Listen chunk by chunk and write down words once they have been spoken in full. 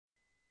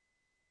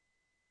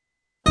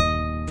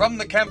From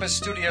the campus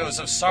studios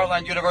of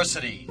Saarland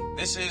University,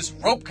 this is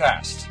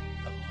RoPeCast,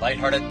 a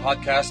lighthearted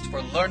podcast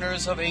for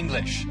learners of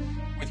English,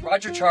 with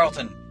Roger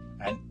Charlton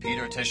and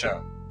Peter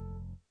Tischer.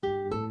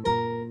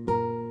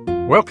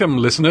 Welcome,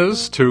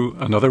 listeners, to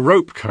another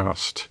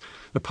RoPeCast,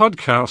 the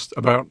podcast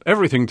about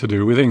everything to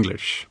do with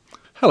English.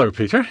 Hello,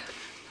 Peter.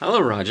 Hello,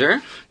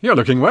 Roger. You're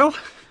looking well.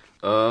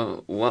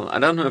 Well, I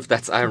don't know if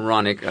that's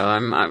ironic.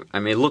 I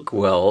may look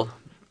well,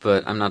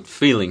 but I'm not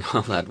feeling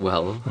all that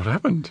well. What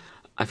happened?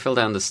 I fell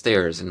down the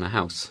stairs in my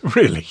house.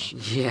 Really?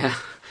 Yeah,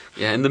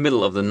 in the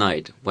middle of the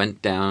night.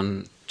 Went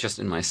down just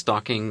in my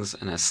stockings,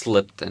 and I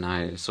slipped, and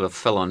I sort of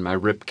fell on my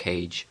rib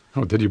cage.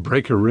 Oh, did you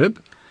break a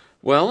rib?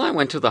 Well, I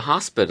went to the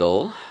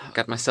hospital,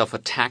 got myself a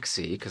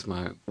taxi, because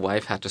my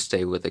wife had to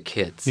stay with the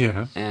kids.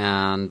 Yeah.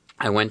 And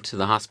I went to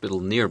the hospital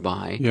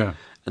nearby. Yeah.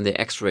 And they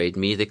x-rayed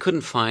me. They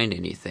couldn't find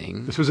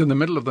anything. This was in the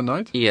middle of the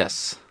night?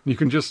 Yes. You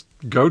can just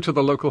go to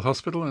the local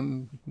hospital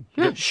and...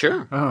 Yeah,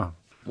 sure. Ah.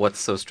 What's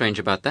so strange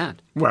about that?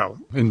 Well,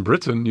 in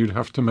Britain, you'd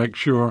have to make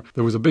sure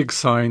there was a big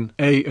sign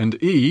A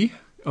and E.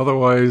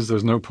 Otherwise,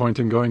 there's no point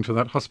in going to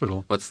that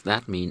hospital. What's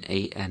that mean,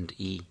 A and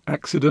E?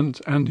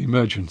 Accident and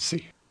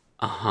emergency.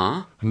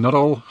 Uh-huh. And not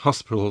all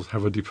hospitals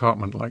have a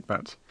department like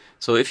that.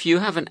 So if you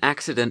have an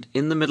accident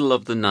in the middle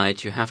of the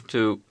night, you have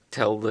to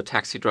tell the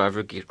taxi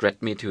driver,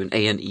 get me to an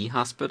A&E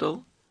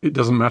hospital? It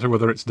doesn't matter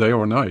whether it's day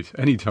or night,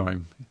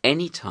 anytime.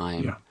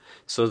 Anytime? Yeah.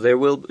 So there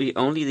will be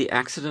only the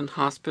accident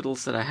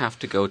hospitals that I have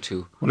to go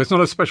to? Well, it's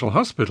not a special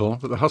hospital,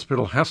 but the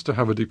hospital has to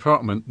have a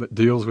department that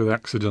deals with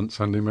accidents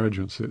and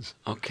emergencies.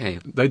 Okay.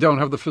 They don't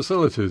have the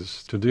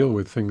facilities to deal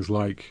with things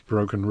like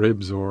broken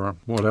ribs or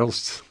what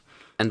else.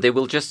 And they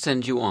will just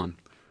send you on?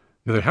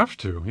 They have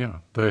to, yeah.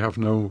 They have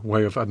no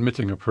way of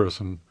admitting a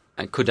person.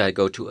 And could I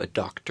go to a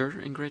doctor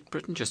in Great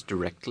Britain just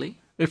directly?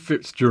 If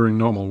it's during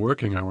normal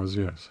working hours,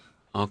 yes.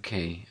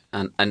 Okay.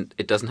 And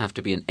it doesn't have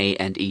to be an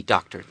A&E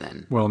doctor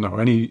then? Well, no.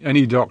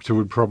 Any doctor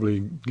would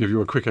probably give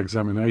you a quick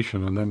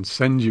examination and then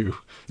send you,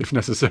 if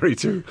necessary,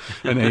 to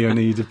an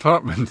A&E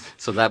department.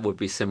 So that would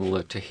be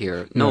similar to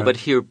here. No, Yeah. but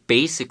here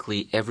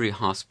basically every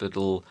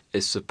hospital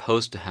is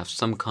supposed to have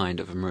some kind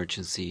of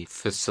emergency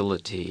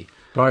facility.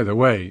 By the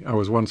way, I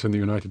was once in the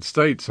United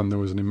States and there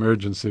was an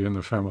emergency in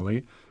the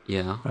family.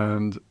 Yeah.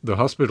 And the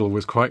hospital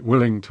was quite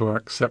willing to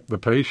accept the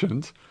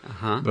patient,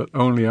 but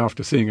only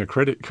after seeing a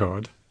credit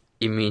card.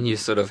 You mean you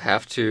sort of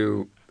have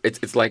to...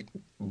 It's like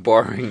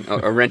borrowing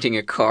or renting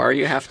a car.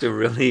 You have to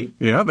really...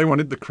 Yeah, they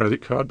wanted the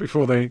credit card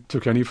before they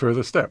took any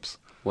further steps.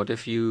 What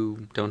if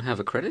you don't have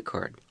a credit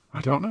card?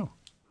 I don't know.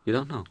 You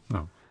don't know?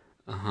 No.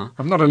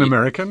 I'm not an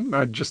American.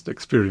 I just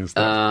experienced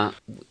that.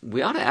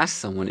 We ought to ask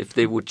someone if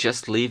they would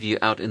just leave you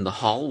out in the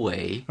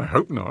hallway. I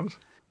hope not.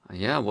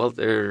 Yeah, well,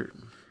 there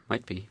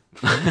might be.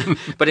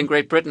 But in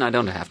Great Britain, I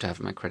don't have to have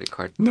my credit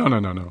card.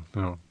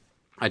 No.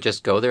 I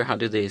just go there. How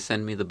do they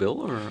send me the bill,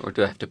 or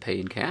do I have to pay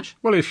in cash?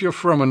 Well, if you're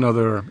from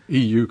another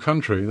EU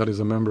country that is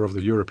a member of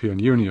the European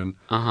Union,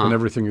 then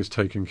everything is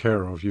taken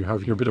care of. You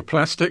have your bit of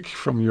plastic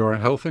from your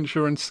health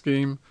insurance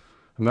scheme,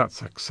 and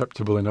that's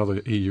acceptable in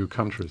other EU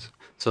countries.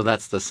 So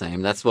that's the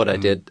same. That's what I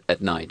did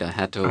at night. I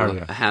had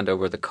to hand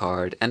over the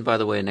card. And by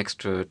the way, an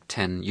extra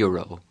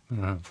 €10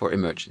 for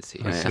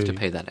emergency. I have to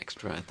pay that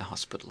extra at the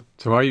hospital.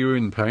 So are you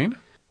in pain?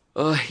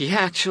 Yeah,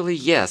 actually,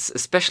 yes.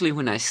 Especially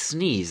when I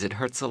sneeze. It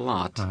hurts a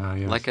lot.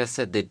 Yes. Like I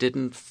said, they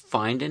didn't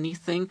find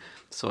anything.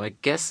 So I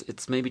guess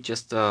it's maybe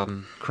just...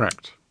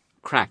 Cracked.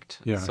 Cracked.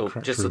 Yeah, so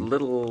cracked just rib. a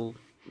little...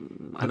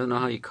 I don't know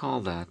how you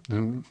call that.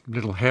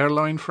 Little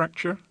hairline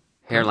fracture?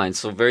 Hairline,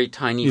 so very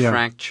tiny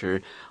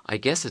fracture. I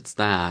guess it's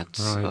that.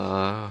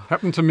 Right.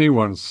 Happened to me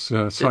once,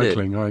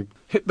 cycling. I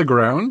hit the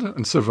ground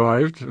and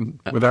survived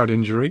without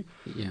injury.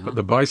 Yeah. But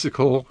the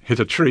bicycle hit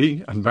a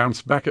tree and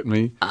bounced back at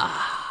me.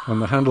 And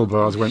the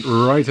handlebars went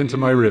right into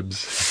my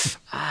ribs.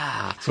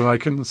 So I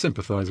can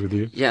sympathize with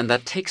you. Yeah, and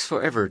that takes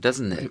forever,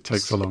 doesn't it? It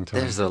takes a long time.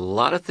 There's a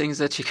lot of things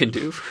that you can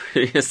do for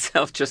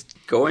yourself, just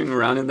going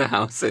around in the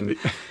house and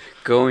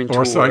going to Or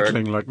work.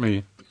 cycling like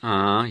me.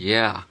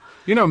 Yeah.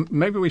 You know,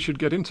 maybe we should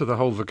get into the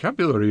whole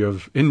vocabulary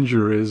of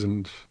injuries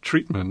and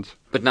treatment.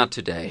 But not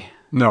today.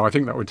 No, I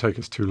think that would take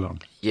us too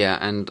long. Yeah,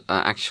 and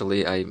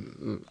actually,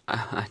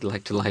 I'd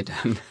like to lie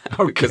down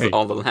now because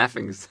all the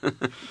laughing's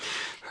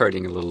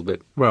hurting a little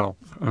bit. Well,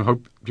 I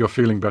hope you're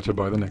feeling better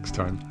by the next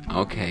time.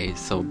 Okay,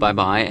 so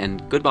bye-bye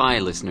and goodbye,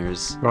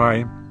 listeners.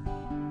 Bye.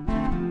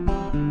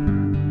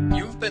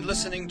 You've been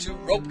listening to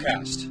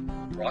RoPeCast,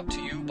 brought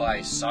to you by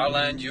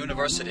Saarland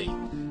University,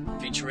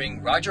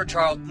 featuring Roger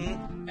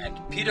Charlton and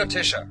Peter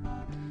Tischer.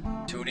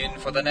 Tune in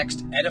for the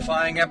next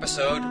edifying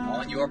episode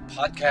on your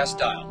podcast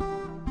dial.